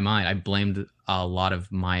in my mind, I blamed a lot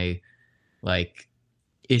of my like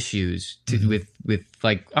issues with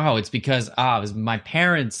like, it's because it was my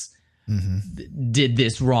parents did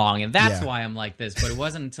this wrong, and that's why I'm like this. But it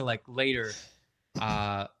wasn't until like later,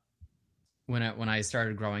 when I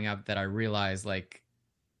started growing up, that I realized, like,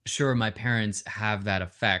 sure, my parents have that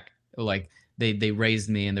effect. Like, they raised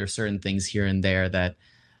me, and there's certain things here and there that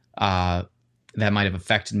that might have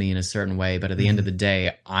affected me in a certain way. But at the end of the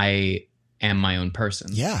day, I am my own person.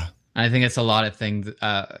 Yeah. And I think it's a lot of things,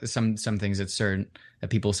 some things that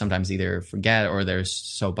people sometimes either forget, or they're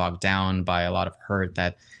so bogged down by a lot of hurt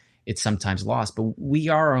that it's sometimes lost. But we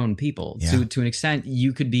are our own people. Yeah. To an extent.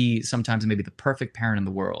 You could be sometimes maybe the perfect parent in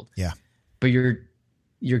the world. Yeah. But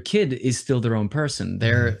your kid is still their own person.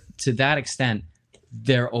 They're to that extent,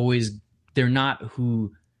 they're not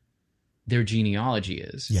who their genealogy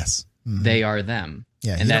is. Yes. They are them.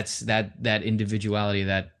 Yeah. And that's that individuality,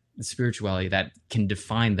 that spirituality that can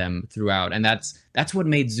define them throughout. And that's what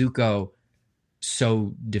made Zuko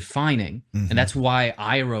so defining. And that's why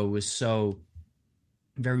Iroh was so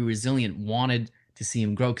very resilient, wanted to see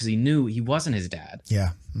him grow, because he knew he wasn't his dad. Yeah.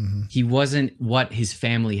 He wasn't what his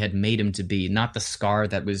family had made him to be, not the scar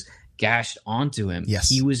that was gashed onto him. Yes.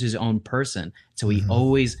 He was his own person. So he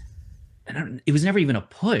always, it was never even a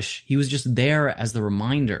push. He was just there as the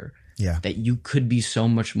reminder that you could be so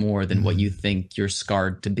much more than what you think you're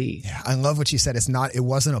scarred to be. Yeah, I love what you said. It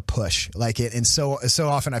wasn't a push. Like it, and so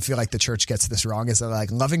often I feel like the church gets this wrong, is that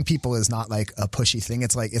like loving people is not like a pushy thing.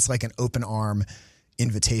 It's like an open arm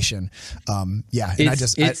invitation. And I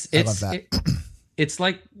love that. It's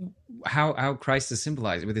like how Christ is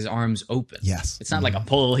symbolized with his arms open. Yes. It's not like a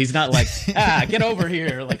pull. He's not like, get over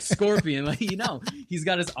here, like Scorpion. Like, he's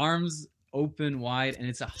got his arms open wide, and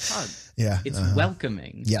it's a hug. Yeah. It's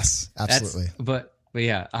welcoming. Yes, absolutely. But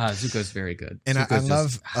yeah, Zuko's very good. And I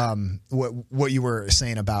love what you were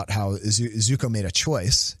saying about how Zuko made a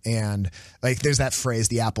choice. And like, there's that phrase,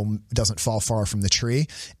 the apple doesn't fall far from the tree.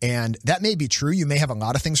 And that may be true. You may have a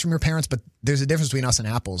lot of things from your parents, but there's a difference between us and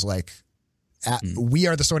apples. Like, we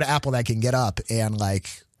are the sort of apple that can get up and like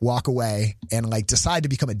walk away and like decide to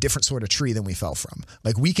become a different sort of tree than we fell from.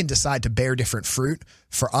 Like, we can decide to bear different fruit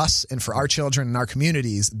for us and for our children and our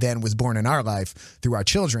communities than was born in our life through our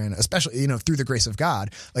children, especially, through the grace of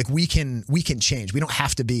God. Like, we can change. We don't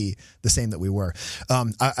have to be the same that we were.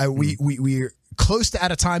 We're close to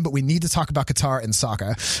out of time, but we need to talk about Katara and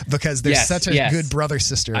Sokka, because there's such a good brother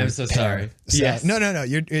sister. I'm so sorry. So, no.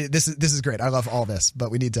 This is great. I love all this,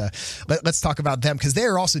 but we need to let's talk about them, because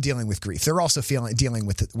they're also dealing with grief. They're also dealing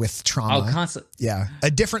with trauma. Oh, constantly. Yeah,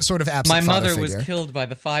 a different sort of absent. My mother was killed by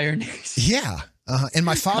the Fire Nation. Yeah, and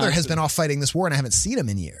my father has been off fighting this war, and I haven't seen him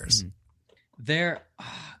in years.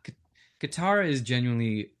 Katara is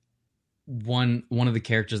genuinely one of the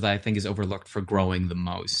characters that I think is overlooked for growing the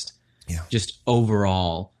most. Yeah. Just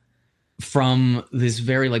overall, from this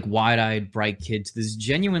very like wide-eyed bright kid to this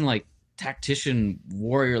genuine like tactician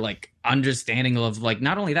warrior, like understanding of like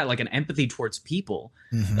not only that, like an empathy towards people.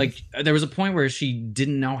 Like there was a point where she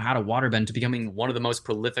didn't know how to waterbend to becoming one of the most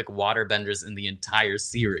prolific waterbenders in the entire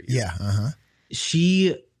series. Yeah.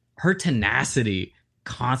 Her tenacity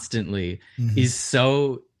constantly is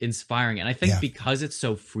so inspiring, and I think because it's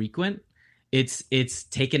so frequent, it's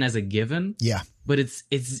taken as a given. Yeah, but it's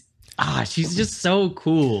she's just so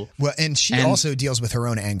cool. Well, and she also deals with her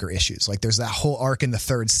own anger issues. Like there's that whole arc in the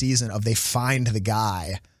 3rd season of they find the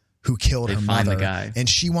guy who killed her mother, and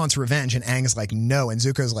she wants revenge, and Aang's like, no, and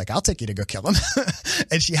Zuko's like, I'll take you to go kill him.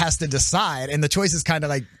 And she has to decide, and the choice is kind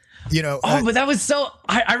of like, you know. But that was so,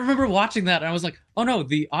 I remember watching that and I was like, oh no,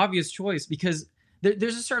 the obvious choice, because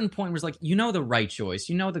there's a certain point where it's like, you know, the right choice,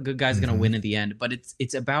 you know, the good guy's going to win at the end, but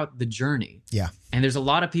it's about the journey. Yeah. And there's a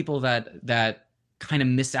lot of people that kind of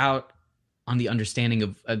miss out on the understanding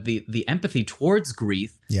of the empathy towards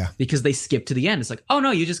grief. Yeah. Because they skip to the end. It's like, oh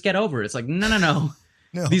no, you just get over it. It's like, no.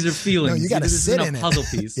 No, these are feelings. No, you got to sit in it. Puzzle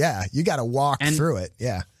piece. Yeah, you got to walk through it.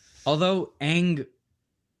 Yeah. Although Aang,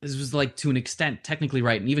 this was like to an extent technically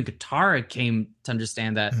right, and even Katara came to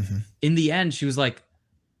understand that. In the end, she was like,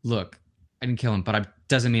 "Look, I didn't kill him, but it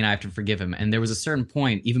doesn't mean I have to forgive him." And there was a certain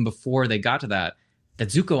point, even before they got to that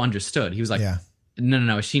Zuko understood. He was like,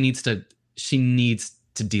 "No, she needs to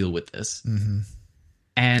deal with this."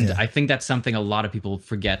 And I think that's something a lot of people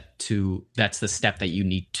forget to, that's the step that you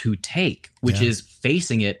need to take, which is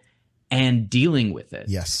facing it and dealing with it.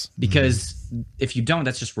 Yes. Because if you don't,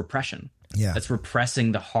 that's just repression. Yeah. That's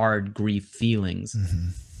repressing the hard grief feelings.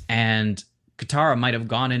 And Katara might have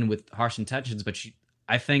gone in with harsh intentions, but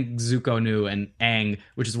I think Zuko knew, and Aang,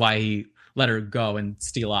 which is why he let her go and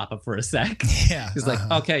steal Appa for a sec. Yeah. He's like,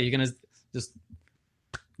 okay, you're going to just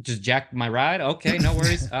jack my ride? Okay, no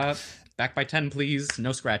worries. Back by 10, please.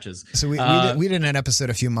 No scratches. So we did an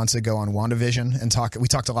episode a few months ago on WandaVision and we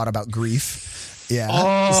talked a lot about grief. Yeah.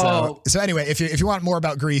 Oh. So anyway, if you want more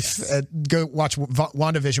about grief, go watch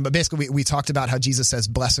WandaVision. But basically, we talked about how Jesus says,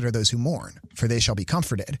 "Blessed are those who mourn, for they shall be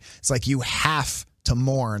comforted." It's like you have to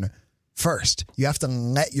mourn first. You have to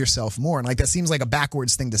let yourself mourn. Like that seems like a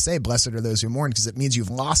backwards thing to say, "Blessed are those who mourn," because it means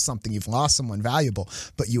you've lost something, you've lost someone valuable,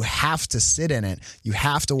 but you have to sit in it. You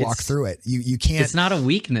have to walk through it. You can't. It's not a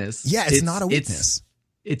weakness. Yeah, it's not a weakness.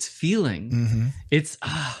 It's feeling. It's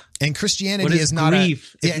and Christianity is not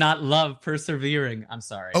grief. It's not love persevering. I'm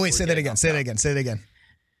sorry. Oh wait, say that again. Say it again.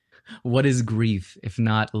 What is grief if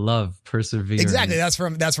not love persevering? Exactly. That's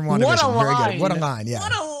from WandaVision. What a line. Very good. What a line. Yeah.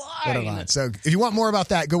 What a line. So if you want more about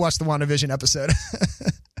that, go watch the WandaVision episode.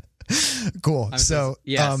 Cool.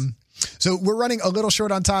 So we're running a little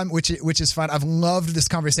short on time, which is fine. I've loved this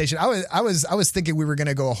conversation. I was thinking we were going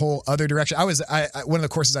to go a whole other direction. One of the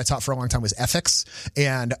courses I taught for a long time was ethics,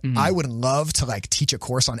 and I would love to like teach a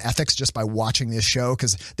course on ethics just by watching this show,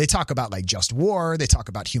 because they talk about like just war, they talk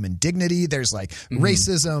about human dignity. There's like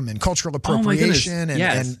racism and cultural appropriation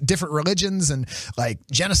and different religions and like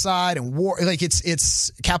genocide and war. Like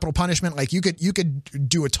it's capital punishment. Like you could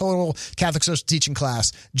do a total Catholic social teaching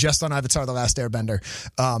class just on Avatar: The Last Airbender.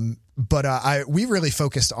 But we really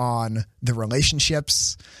focused on the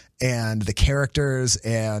relationships and the characters,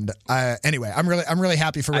 and anyway, I'm really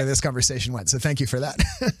happy for where this conversation went. So thank you for that.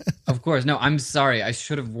 Of course, no, I'm sorry. I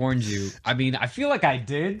should have warned you. I mean, I feel like I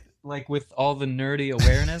did, like with all the nerdy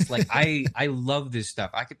awareness. Like I love this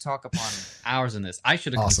stuff. I could talk upon hours on this. I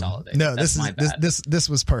should have consolidated. No, this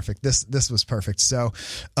was perfect. This was perfect. So,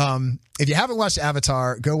 if you haven't watched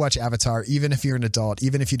Avatar, go watch Avatar. Even if you're an adult,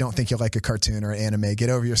 even if you don't think you'll like a cartoon or anime,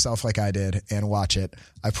 get over yourself like I did and watch it.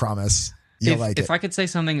 I promise you'll like it. If I could say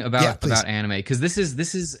something about anime, because this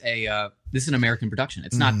is an American production.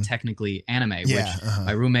 It's not technically anime, which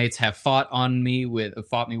my roommates have fought me with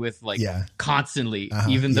like constantly,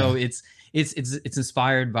 even though it's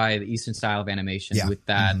inspired by the Eastern style of animation with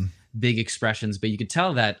that big expressions. But you could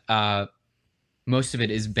tell that most of it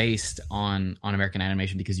is based on American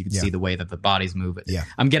animation, because you can see the way that the bodies move.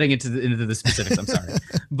 I'm getting into the specifics. I'm sorry,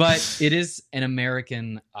 but it is an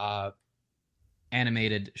American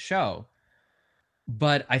animated show.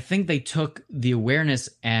 But I think they took the awareness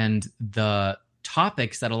and the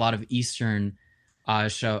topics that a lot of Eastern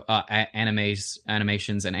animations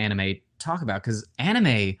and anime talk about. Because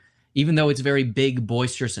anime, even though it's very big,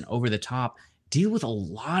 boisterous, and over the top, deal with a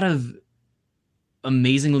lot of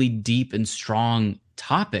amazingly deep and strong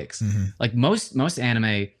topics. Like most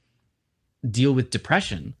anime deal with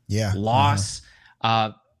depression, loss,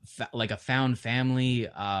 like a found family,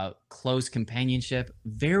 close companionship,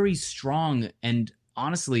 very strong and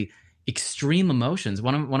honestly extreme emotions.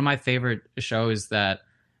 One of my favorite shows that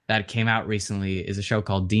came out recently is a show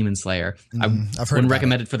called Demon Slayer. I wouldn't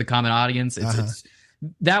recommend it for the common audience. It's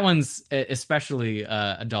that one's especially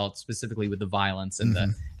adult, specifically with the violence and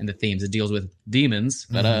the themes. It deals with demons,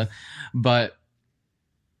 but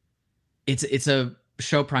it's a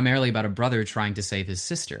show primarily about a brother trying to save his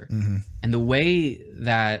sister, and the way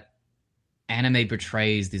that anime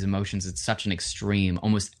portrays these emotions at such an extreme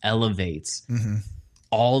almost elevates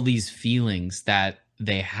all these feelings that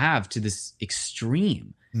they have to this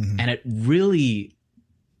extreme, and it really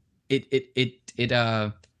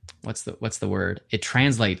what's the word? It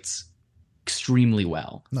translates extremely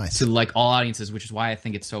well to like all audiences, which is why I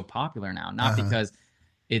think it's so popular now. Not because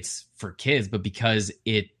it's for kids, but because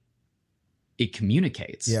it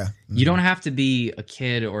communicates. Yeah. You don't have to be a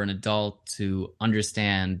kid or an adult to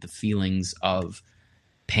understand the feelings of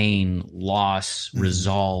pain, loss,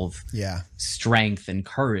 resolve, strength, and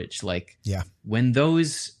courage. Like when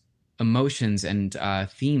those emotions and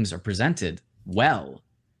themes are presented well,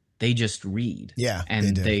 they just read.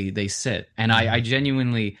 And they sit. And I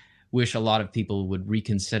genuinely wish a lot of people would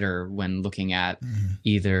reconsider when looking at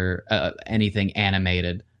either anything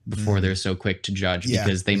animated before they're so quick to judge,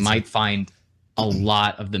 because they might find a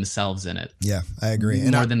lot of themselves in it. Yeah, I agree.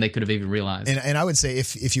 More than they could have even realized. And I would say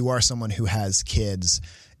if you are someone who has kids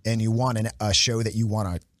and you want a show that you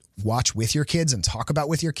want to watch with your kids and talk about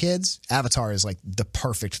with your kids, Avatar is like the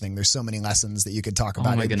perfect thing. There's so many lessons that you could talk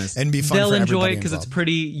about. Oh my goodness. And be fun. They'll for enjoy everybody it because it's involved.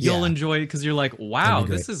 pretty. You'll enjoy it because you're like, wow,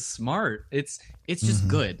 this is smart. It's just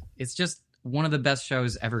good. It's just one of the best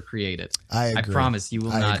shows ever created. I agree. I promise you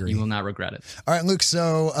will not regret it. All right, Luke.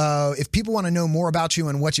 So if people want to know more about you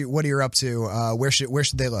and what you're up to, where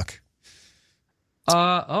should they look?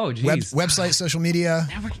 Geez. Website, social media.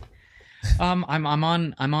 I'm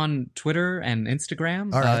on Twitter and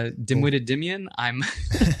Instagram. Right. Dimwitted Dimian.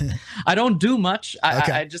 I don't do much.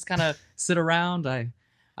 I just kind of sit around.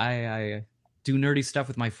 I do nerdy stuff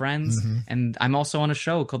with my friends, and I'm also on a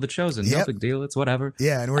show called The Chosen. No big deal. It's whatever.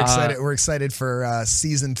 Yeah, and we're excited. We're excited for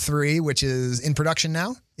season 3, which is in production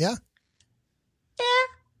now. Yeah.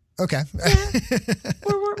 Okay. Yeah.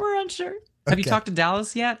 We're unsure. Have you talked to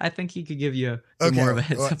Dallas yet? I think he could give you more of a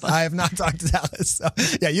heads up. I have not talked to Dallas. So,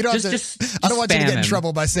 yeah, you don't have to. I don't want you to get in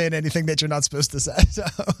trouble by saying anything that you're not supposed to say. So.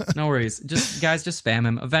 No worries. Just spam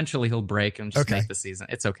him. Eventually he'll break and just make the season.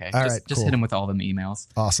 It's okay. Just hit him with all them emails.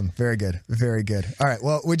 Awesome. Very good. Very good. All right.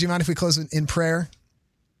 Well, would you mind if we close in prayer?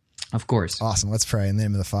 Of course. Awesome. Let's pray in the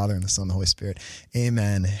name of the Father and the Son and the Holy Spirit.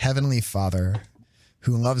 Amen. Heavenly Father,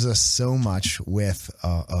 who loves us so much with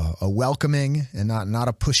a welcoming and not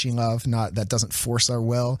a pushing love, not that doesn't force our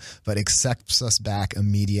will, but accepts us back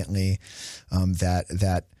immediately.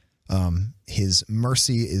 That his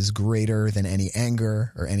mercy is greater than any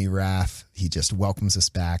anger or any wrath. He just welcomes us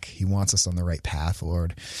back. He wants us on the right path,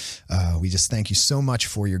 Lord. We just thank you so much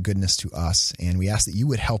for your goodness to us. And we ask that you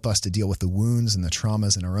would help us to deal with the wounds and the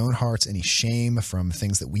traumas in our own hearts, any shame from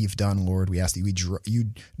things that we've done, Lord. We ask that you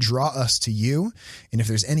draw us to you. And if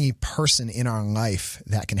there's any person in our life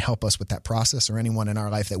that can help us with that process, or anyone in our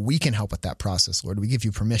life that we can help with that process, Lord, we give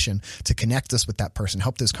you permission to connect us with that person,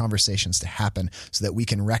 help those conversations to happen so that we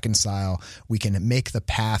can reconcile, we can make the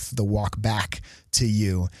path, the walk back to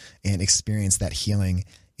you and experience that healing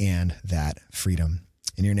and that freedom.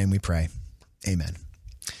 In your name we pray. Amen.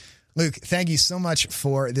 Luke, thank you so much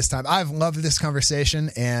for this time. I've loved this conversation,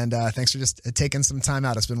 and thanks for just taking some time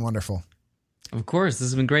out. It's been wonderful. Of course. This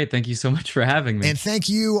has been great. Thank you so much for having me. And thank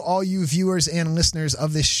you, all you viewers and listeners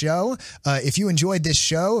of this show. If you enjoyed this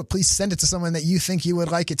show, please send it to someone that you think you would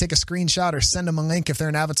like it. Take a screenshot or send them a link if they're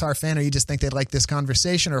an Avatar fan or you just think they'd like this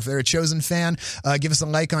conversation, or if they're a Chosen fan, give us a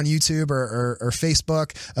like on YouTube or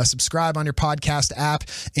Facebook, subscribe on your podcast app.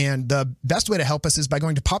 And the best way to help us is by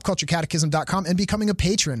going to popculturecatechism.com and becoming a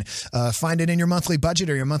patron. Find it in your monthly budget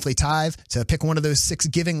or your monthly tithe to pick one of those 6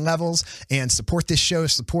 giving levels and support this show,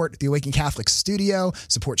 support the Awakened Catholic Studio,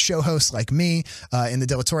 support show hosts like me in the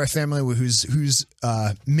De La Torre family, whose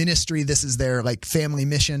ministry this is their like family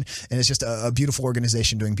mission, and it's just a beautiful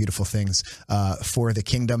organization doing beautiful things for the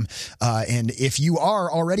kingdom. And if you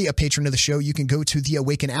are already a patron of the show, you can go to the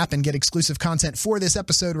Awaken app and get exclusive content. For this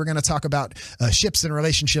episode, we're going to talk about ships and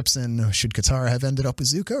relationships, and should Katara have ended up with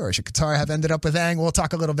Zuko, or should Katara have ended up with Aang? We'll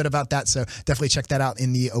talk a little bit about that, so definitely check that out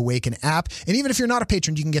in the Awaken app. And even if you're not a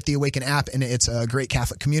patron, you can get the Awaken app, and it's a great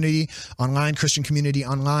Catholic community online, Christian community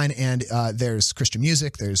online, and there's Christian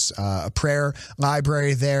music, there's a prayer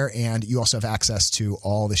library there, and you also have access to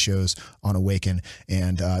all the shows on Awaken,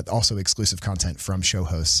 and also exclusive content from show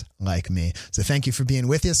hosts like me. So thank you for being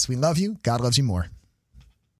with us. We love you. God loves you more.